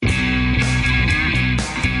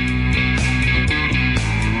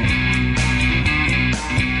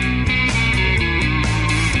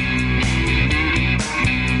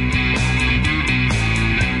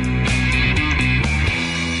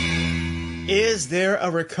Is there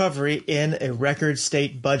a recovery in a record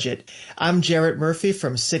state budget? I'm Jarrett Murphy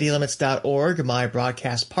from citylimits.org. My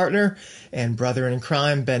broadcast partner and brother in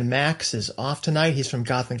crime, Ben Max, is off tonight. He's from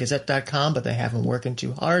GothamGazette.com, but they have him working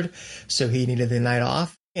too hard, so he needed the night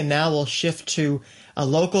off. And now we'll shift to a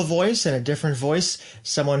local voice and a different voice,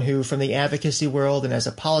 someone who from the advocacy world and as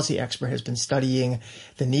a policy expert has been studying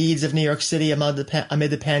the needs of New York City amid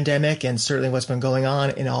the pandemic and certainly what's been going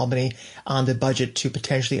on in Albany on the budget to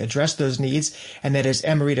potentially address those needs. And that is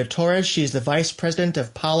Emerita Torres. She's the Vice President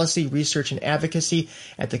of Policy, Research, and Advocacy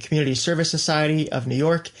at the Community Service Society of New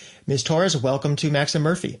York. Ms. Torres, welcome to Max and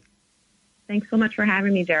Murphy. Thanks so much for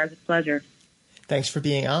having me, Jared. It's a pleasure. Thanks for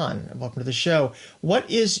being on. Welcome to the show.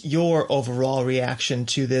 What is your overall reaction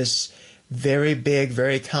to this very big,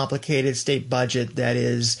 very complicated state budget that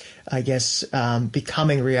is, I guess,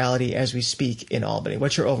 becoming reality as we speak in Albany?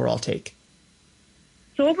 What's your overall take?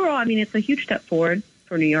 So overall, I mean, it's a huge step forward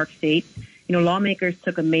for New York State. You know, lawmakers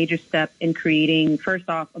took a major step in creating, first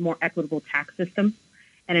off, a more equitable tax system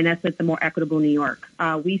and, in essence, a more equitable New York.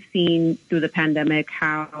 We've seen through the pandemic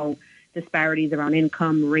how disparities around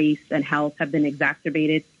income, race, and health have been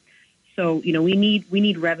exacerbated. So, you know, we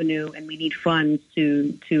need revenue and we need funds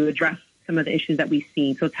to address some of the issues that we've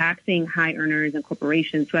seen. So taxing high earners and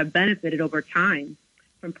corporations who have benefited over time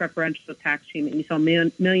from preferential tax treatment. You saw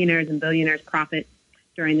millionaires and billionaires profit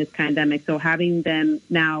during this pandemic. So having them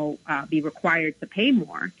now be required to pay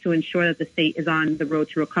more to ensure that the state is on the road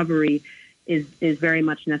to recovery is very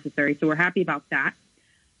much necessary. So we're happy about that.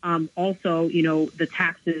 Also, you know, the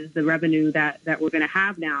taxes, the revenue that we're going to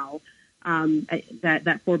have now,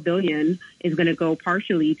 that $4 billion is going to go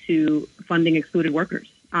partially to funding excluded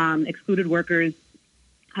workers. Excluded workers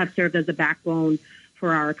have served as a backbone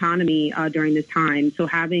for our economy during this time. So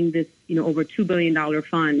having this, you know, over $2 billion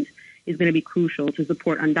fund is going to be crucial to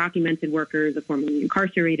support undocumented workers, the formerly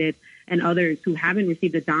incarcerated, and others who haven't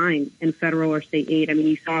received a dime in federal or state aid. I mean,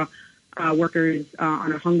 you saw workers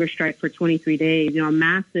on a hunger strike for 23 days, you know, a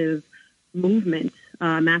massive movement,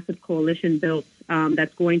 massive coalition built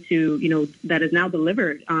that's going to, you know, that is now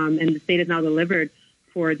delivered, and the state has now delivered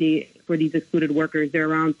for these excluded workers. There are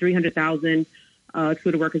around 300,000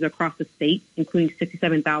 excluded workers across the state, including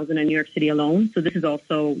 67,000 in New York City alone. So this is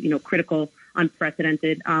also, you know, critical,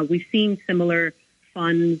 unprecedented. We've seen similar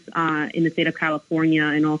funds in the state of California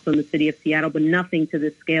and also in the city of Seattle, but nothing to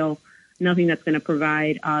this scale. Nothing that's going to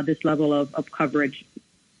provide this level of coverage.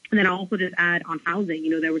 And then I'll also just add on housing,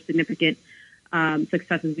 you know, there were significant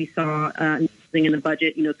successes we saw in the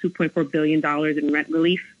budget, you know, $2.4 billion in rent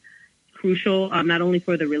relief. Crucial, not only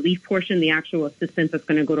for the relief portion, the actual assistance that's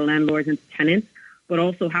going to go to landlords and to tenants, but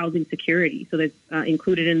also housing security. So that's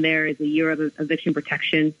included in there is a year of eviction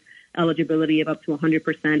protection, eligibility of up to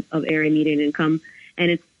 100% of area median income.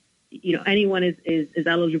 And it's, you know, anyone is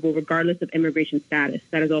eligible regardless of immigration status.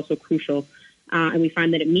 That is also crucial. And we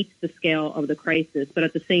find that it meets the scale of the crisis. But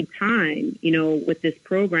at the same time, you know, with this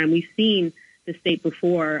program, we've seen the state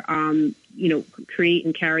before, you know, create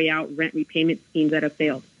and carry out rent repayment schemes that have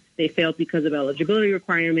failed. They failed because of eligibility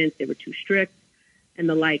requirements. They were too strict and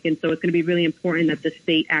the like. And so it's going to be really important that the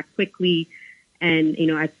state act quickly and, you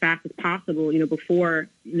know, as fast as possible, you know, before,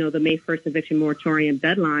 you know, the May 1st eviction moratorium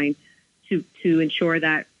deadline to ensure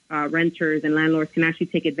that renters and landlords can actually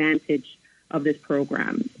take advantage of this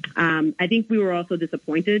program. I think we were also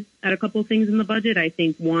disappointed at a couple of things in the budget. I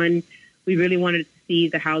think, one, we really wanted to see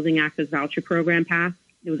the Housing Access Voucher Program pass.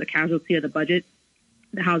 It was a casualty of the budget.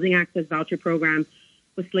 The Housing Access Voucher Program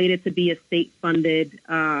was slated to be a state-funded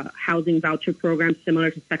housing voucher program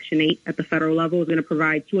similar to Section 8 at the federal level. It was going to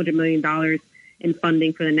provide $200 million in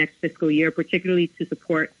funding for the next fiscal year, particularly to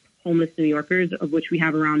support homeless New Yorkers, of which we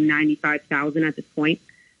have around 95,000 at this point.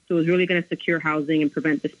 So it was really going to secure housing and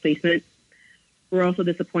prevent displacement. We're also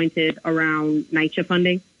disappointed around NYCHA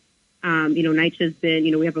funding. You know, NYCHA's been,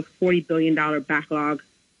 you know, we have a $40 billion backlog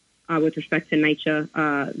with respect to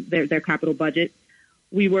NYCHA, their capital budget.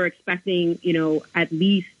 We were expecting, you know, at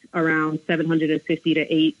least around $750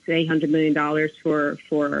 to $800 million for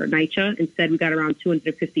NYCHA. Instead, we got around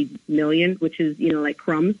 $250 million, which is, you know, like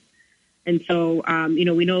crumbs. And so, you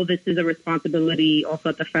know, we know this is a responsibility also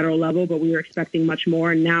at the federal level, but we were expecting much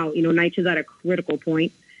more. And now, you know, NYCHA is at a critical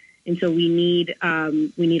point. And so we need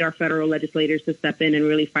our federal legislators to step in and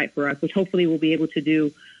really fight for us, which hopefully we'll be able to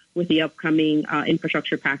do with the upcoming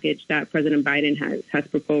infrastructure package that President Biden has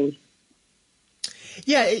proposed.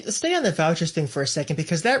 Yeah, stay on the vouchers thing for a second,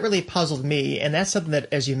 because that really puzzled me. And that's something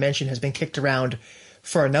that, as you mentioned, has been kicked around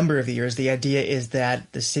for a number of years. The idea is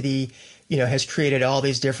that the city, you know, has created all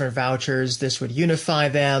these different vouchers. This would unify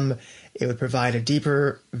them It would provide a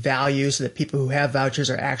deeper value so that people who have vouchers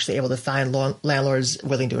are actually able to find landlords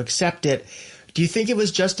willing to accept it. Do you think it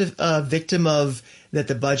was just a victim of that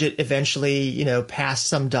the budget eventually, passed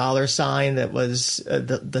some dollar sign that was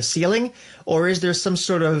the ceiling? Or is there some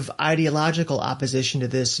sort of ideological opposition to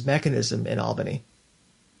this mechanism in Albany?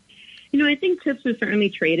 I think TIPS was certainly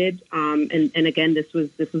traded. And again, this was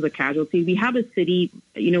a casualty. We have a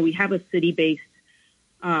city-based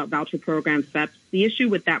voucher program, SEPS. The issue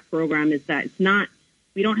with that program is that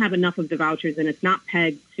we don't have enough of the vouchers, and it's not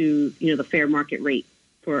pegged to, the fair market rate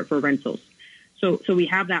for rentals. So we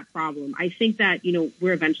have that problem. I think that,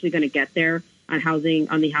 we're eventually going to get there on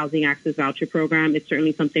the Housing Access Voucher Program. It's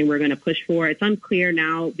certainly something we're going to push for. It's unclear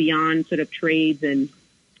now beyond sort of trades and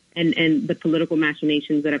the political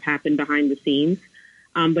machinations that have happened behind the scenes.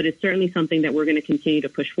 But it's certainly something that we're going to continue to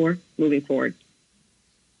push for moving forward.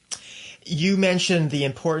 You mentioned the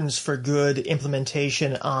importance for good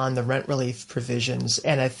implementation on the rent relief provisions,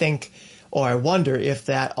 and I wonder if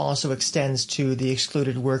that also extends to the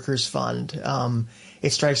Excluded Workers Fund.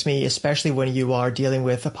 It strikes me, especially when you are dealing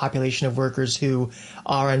with a population of workers who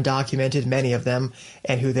are undocumented, many of them,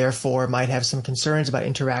 and who therefore might have some concerns about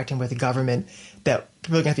interacting with the government, that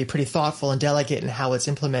people are going to have to be pretty thoughtful and delicate in how it's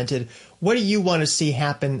implemented. What do you want to see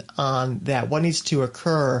happen on that? What needs to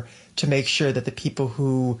occur to make sure that the people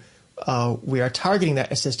who we are targeting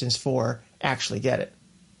that assistance for actually get it?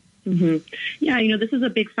 Mm-hmm. Yeah, this is a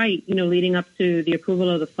big fight, leading up to the approval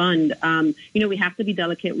of the fund. We have to be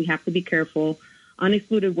delicate. We have to be careful.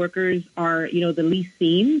 Unexcluded workers are, the least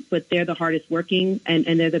seen, but they're the hardest working,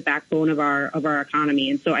 and they're the backbone of our economy.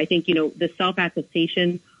 And so I think, the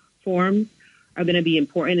self-attestation forms are going to be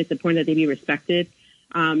important. It's important that they be respected.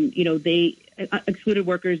 Excluded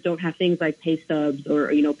workers don't have things like pay stubs or,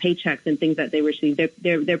 paychecks and things that they receive.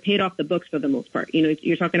 They're paid off the books for the most part.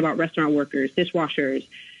 You're talking about restaurant workers, dishwashers,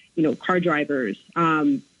 car drivers.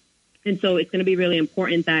 And so it's going to be really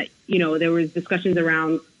important that, there was discussions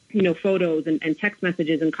around, photos and text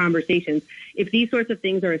messages and conversations. If these sorts of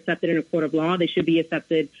things are accepted in a court of law, they should be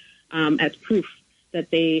accepted as proof that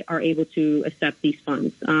they are able to accept these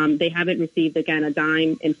funds. They haven't received, again, a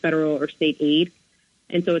dime in federal or state aid.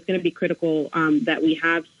 And so it's going to be critical that we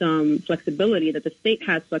have some flexibility, that the state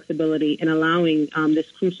has flexibility in allowing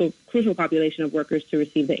this crucial population of workers to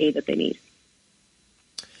receive the aid that they need.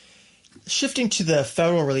 Shifting to the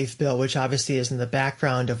federal relief bill, which obviously is in the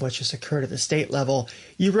background of what just occurred at the state level,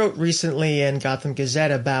 you wrote recently in Gotham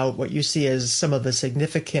Gazette about what you see as some of the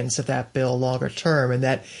significance of that bill longer term, and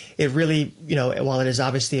that it really, while it is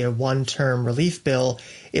obviously a one-term relief bill,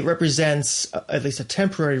 it represents at least a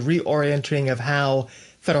temporary reorienting of how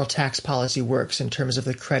federal tax policy works in terms of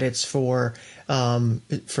the credits for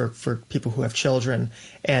people who have children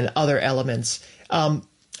and other elements.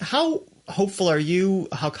 How hopeful are you,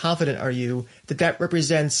 how confident are you that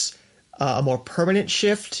represents a more permanent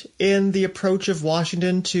shift in the approach of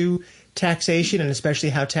Washington to taxation, and especially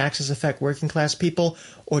how taxes affect working class people?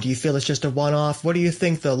 Or do you feel it's just a one-off? What do you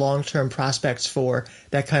think the long-term prospects for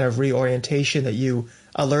that kind of reorientation that you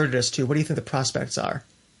alerted us to? What do you think the prospects are?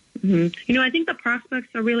 Mm-hmm. I think the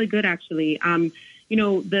prospects are really good, actually.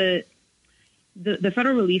 The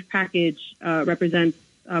federal relief package represents,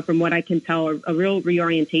 from what I can tell, a real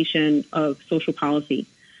reorientation of social policy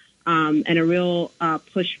and a real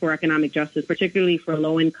push for economic justice, particularly for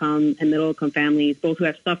low-income and middle-income families, both who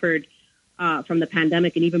have suffered from the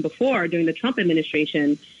pandemic and even before, during the Trump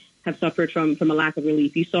administration, have suffered from a lack of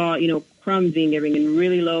relief. You saw, crumbs being given and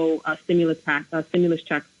really low stimulus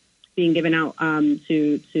checks being given out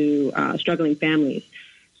to struggling families.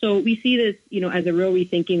 So we see this, as a real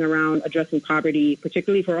rethinking around addressing poverty,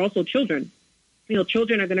 particularly for also children.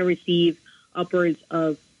 Children are going to receive upwards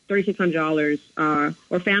of $3,600,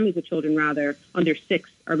 or families with children, rather, under 6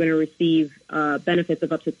 are going to receive benefits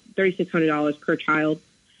of up to $3,600 per child.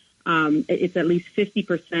 It's at least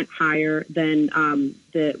 50% higher than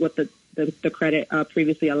what the credit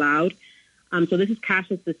previously allowed. So this is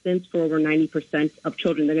cash assistance for over 90% of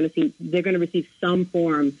children. They're going to receive some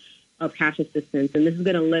form of cash assistance, and this is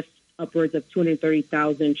going to lift upwards of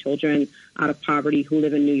 230,000 children out of poverty who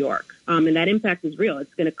live in New York. And that impact is real.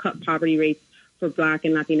 It's going to cut poverty rates for Black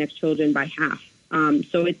and Latinx children by half.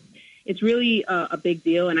 So it's really a big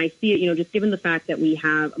deal. And I see it, just given the fact that we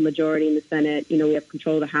have a majority in the Senate, we have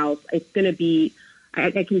control of the House, it's going to be,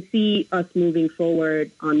 I can see us moving forward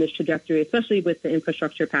on this trajectory, especially with the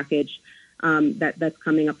infrastructure package that's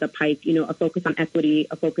coming up the pike, a focus on equity,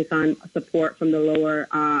 a focus on support from the lower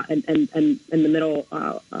and the middle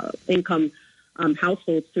income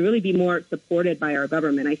households to really be more supported by our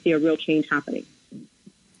government. I see a real change happening.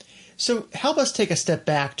 So help us take a step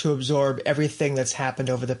back to absorb everything that's happened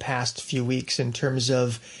over the past few weeks in terms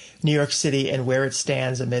of New York City and where it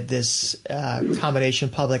stands amid this combination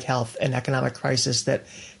public health and economic crisis that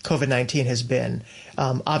COVID-19 has been.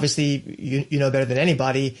 Obviously, you know better than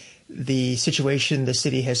anybody the situation the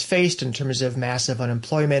city has faced in terms of massive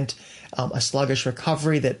unemployment, a sluggish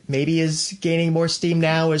recovery that maybe is gaining more steam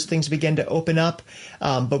now as things begin to open up.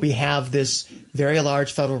 But we have this very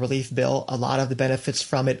large federal relief bill, a lot of the benefits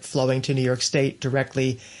from it flowing to New York State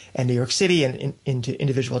directly and New York City and into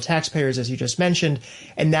individual taxpayers, as you just mentioned.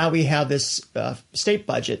 And now we have this state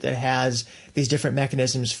budget that has these different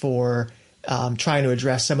mechanisms for trying to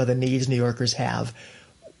address some of the needs New Yorkers have.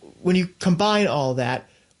 When you combine all that,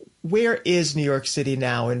 where is New York City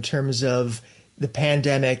now in terms of the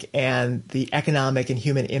pandemic and the economic and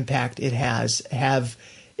human impact it has?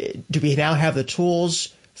 Do we now have the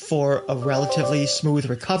tools for a relatively smooth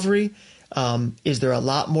recovery? Is there a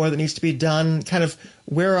lot more that needs to be done? Kind of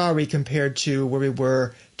where are we compared to where we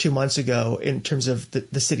were 2 months ago in terms of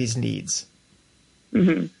the city's needs?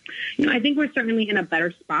 Mm-hmm. I think we're certainly in a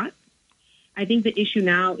better spot. I think the issue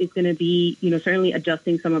now is going to be, certainly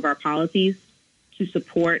adjusting some of our policies to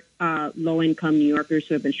support low-income New Yorkers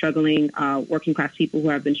who have been struggling, working-class people who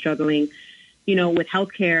have been struggling. With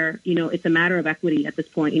healthcare, it's a matter of equity at this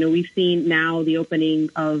point. We've seen now the opening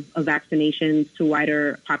of vaccinations to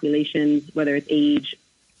wider populations, whether it's age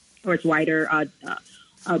or it's wider,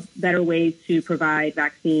 better ways to provide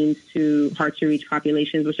vaccines to hard-to-reach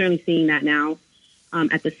populations. We're certainly seeing that now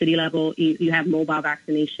at the city level. You have mobile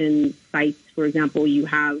vaccination sites, for example. You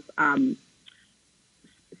have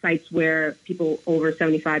sites where people over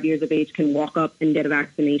 75 years of age can walk up and get a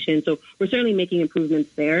vaccination. So we're certainly making improvements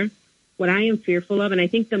there. What I am fearful of, and I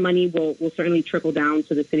think the money will certainly trickle down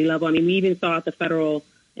to the city level. I mean, we even saw at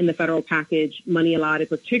in the federal package, money allotted,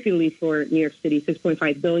 particularly for New York City,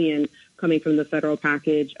 $6.5 billion coming from the federal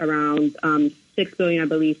package, around $6 billion, I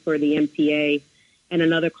believe, for the MTA, and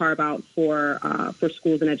another carve out for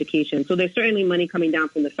schools and education. So there's certainly money coming down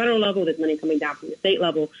from the federal level. There's money coming down from the state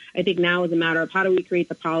level. I think now is a matter of how do we create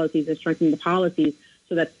the policies and strengthen the policies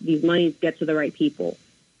so that these monies get to the right people.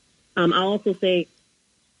 I'll also say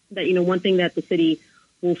that, one thing that the city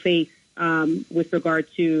will face with regard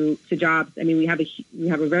to jobs, I mean, we have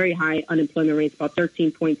a very high unemployment rate, about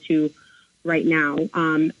 13.2 right now.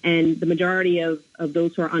 And the majority of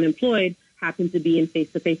those who are unemployed happen to be in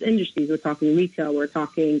face-to-face industries. We're talking retail. We're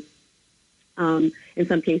talking, in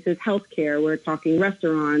some cases, healthcare. We're talking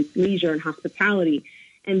restaurants, leisure, and hospitality.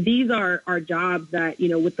 And these are jobs that,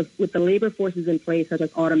 with the labor forces in place, such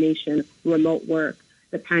as automation, remote work,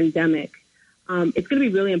 the pandemic, it's going to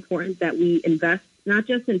be really important that we invest not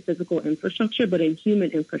just in physical infrastructure, but in human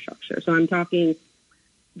infrastructure. So I'm talking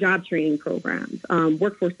job training programs,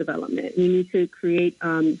 workforce development. We need to create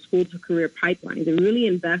school-to-career pipelines and really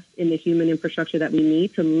invest in the human infrastructure that we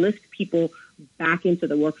need to lift people back into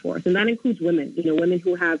the workforce. And that includes women, women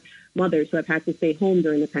who have mothers who have had to stay home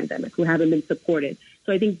during the pandemic, who haven't been supported.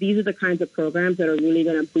 So I think these are the kinds of programs that are really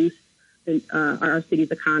going to boost our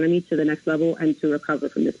city's economy to the next level and to recover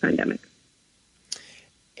from this pandemic.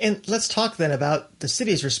 And let's talk then about the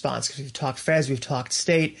city's response, because we've talked feds, we've talked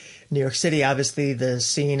state. New York City, obviously the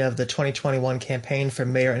scene of the 2021 campaign for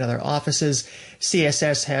mayor and other offices.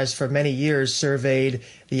 CSS has for many years surveyed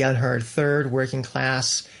the unheard third, working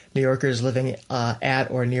class New Yorkers living at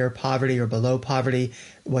or near poverty or below poverty,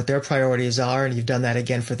 what their priorities are. And you've done that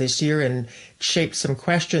again for this year and shaped some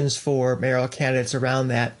questions for mayoral candidates around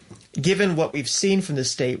that. Given what we've seen from the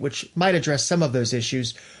state, which might address some of those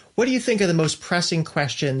issues, what do you think are the most pressing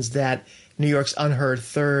questions that New York's unheard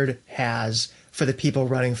third has for the people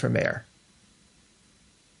running for mayor?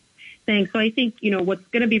 Thanks. So I think, what's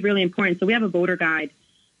going to be really important. So we have a voter guide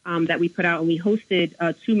that we put out, and we hosted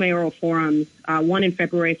 2 mayoral forums, one in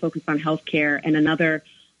February focused on healthcare and another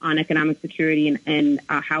on economic security and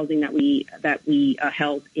housing that we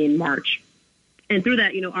held in March. And through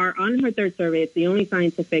that, our unheard third survey, it's the only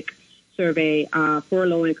scientific survey for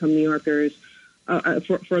low-income New Yorkers,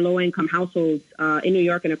 for low-income households in New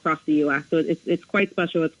York and across the U.S. So it's quite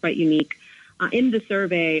special. It's quite unique. In the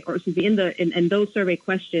survey, and those survey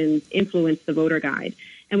questions influence the voter guide.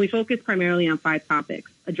 And we focus primarily on 5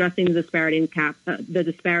 topics: addressing the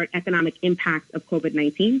disparate economic impact of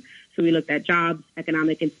COVID-19. So we looked at jobs,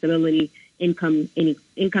 economic instability, income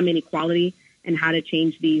inequality, and how to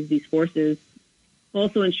change these forces.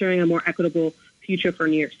 Also ensuring a more equitable future for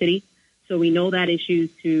New York City. So we know that issues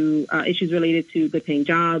related to good-paying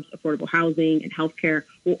jobs, affordable housing, and healthcare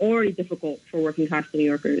were already difficult for working-class New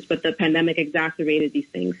Yorkers, but the pandemic exacerbated these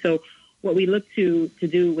things. So what we look to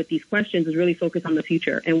do with these questions is really focus on the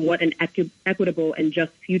future and what an equitable and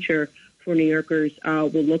just future for New Yorkers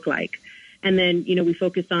will look like. And then, we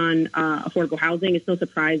focus on affordable housing. It's no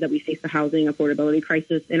surprise that we face the housing affordability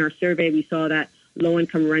crisis. In our survey, we saw that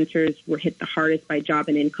low-income renters were hit the hardest by job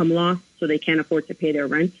and income loss, so they can't afford to pay their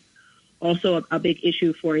rent. Also, a big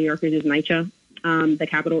issue for New Yorkers is NYCHA,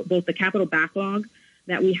 both the capital backlog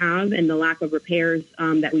that we have and the lack of repairs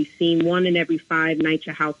that we've seen. 1 in every 5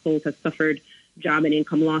 NYCHA households have suffered job and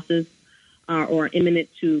income losses or are imminent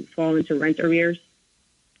to fall into rent arrears.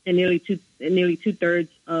 And nearly two-thirds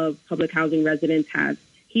of public housing residents have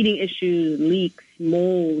heating issues, leaks,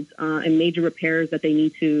 molds, and major repairs that they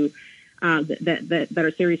need to that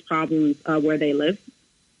are serious problems where they live.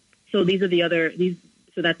 So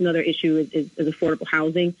so that's another issue is affordable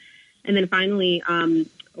housing. And then finally,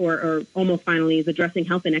 or almost finally, is addressing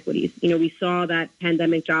health inequities. We saw that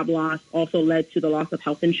pandemic job loss also led to the loss of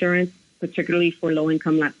health insurance, particularly for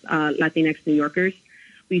low-income Latinx New Yorkers.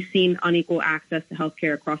 We've seen unequal access to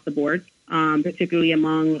healthcare across the board, particularly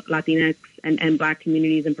among Latinx and Black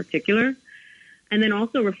communities in particular. And then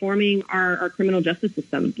also reforming our criminal justice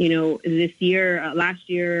system. This year, last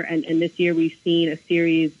year, and this year, we've seen a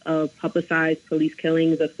series of publicized police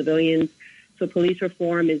killings of civilians. So police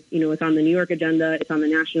reform is, it's on the New York agenda. It's on the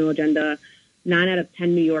national agenda. 9 out of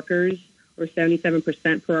 10 New Yorkers, or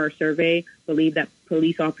 77% per our survey, believe that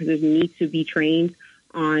police officers need to be trained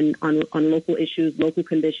on local issues, local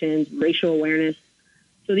conditions, racial awareness.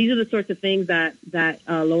 So these are the sorts of things that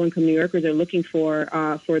low-income New Yorkers are looking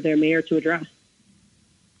for their mayor to address.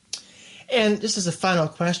 And just as a final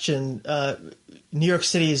question, New York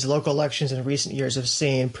City's local elections in recent years have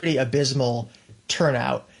seen pretty abysmal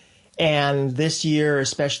turnout. And this year,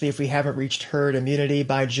 especially if we haven't reached herd immunity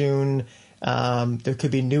by June, there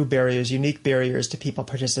could be new barriers, unique barriers to people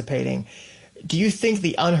participating. Do you think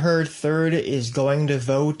the unheard third is going to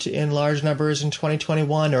vote in large numbers in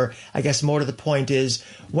 2021? Or I guess more to the point is,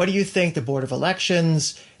 what do you think the Board of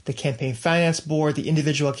Elections, the Campaign Finance Board, the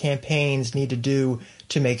individual campaigns need to do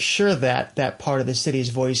to make sure that that part of the city's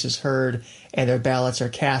voice is heard and their ballots are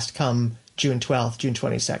cast come June 12th, June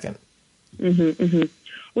 22nd? Mm-hmm, mm-hmm.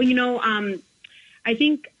 Well, I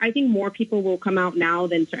think more people will come out now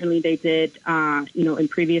than certainly they did, in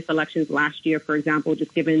previous elections last year, for example,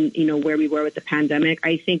 just given, where we were with the pandemic.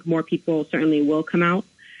 I think more people certainly will come out.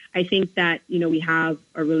 I think that, we have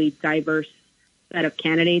a really diverse set of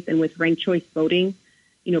candidates, and with ranked choice voting,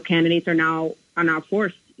 candidates are now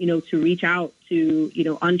forced, to reach out to,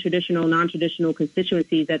 untraditional, non-traditional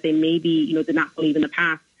constituencies that they maybe, did not believe in the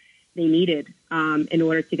past they needed in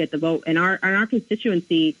order to get the vote. And our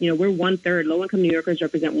constituency, we're 1/3. Low-income New Yorkers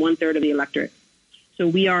represent 1/3 of the electorate. So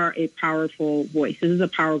we are a powerful voice. This is a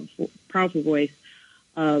powerful voice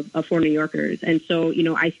for New Yorkers. And so,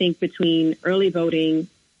 I think between early voting,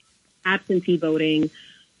 absentee voting,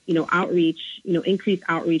 outreach, increased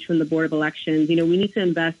outreach from the Board of Elections, we need to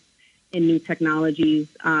invest in new technologies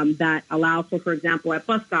that allow for example, at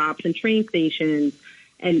bus stops and train stations,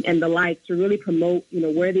 and the like, to really promote,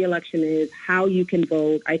 where the election is, how you can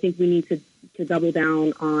vote. I think we need to double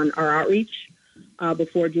down on our outreach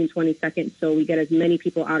before June 22nd, so we get as many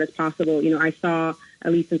people out as possible. I saw,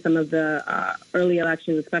 at least in some of the early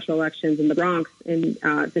elections, special elections in the Bronx, in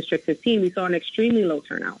District 15, we saw an extremely low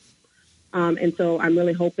turnout. And so I'm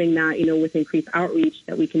really hoping that, with increased outreach,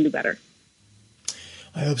 that we can do better.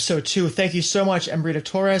 I hope so, too. Thank you so much, Amrita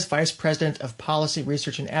Torres, Vice President of Policy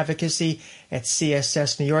Research and Advocacy at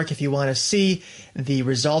CSS New York. If you want to see the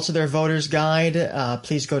results of their voters guide,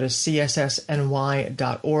 please go to cssny.org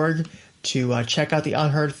to check out the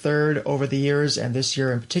unheard third over the years and this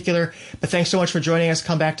year in particular. But thanks so much for joining us.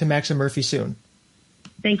 Come back to Max and Murphy soon.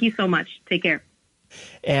 Thank you so much. Take care.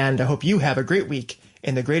 And I hope you have a great week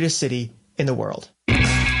in the greatest city in the world.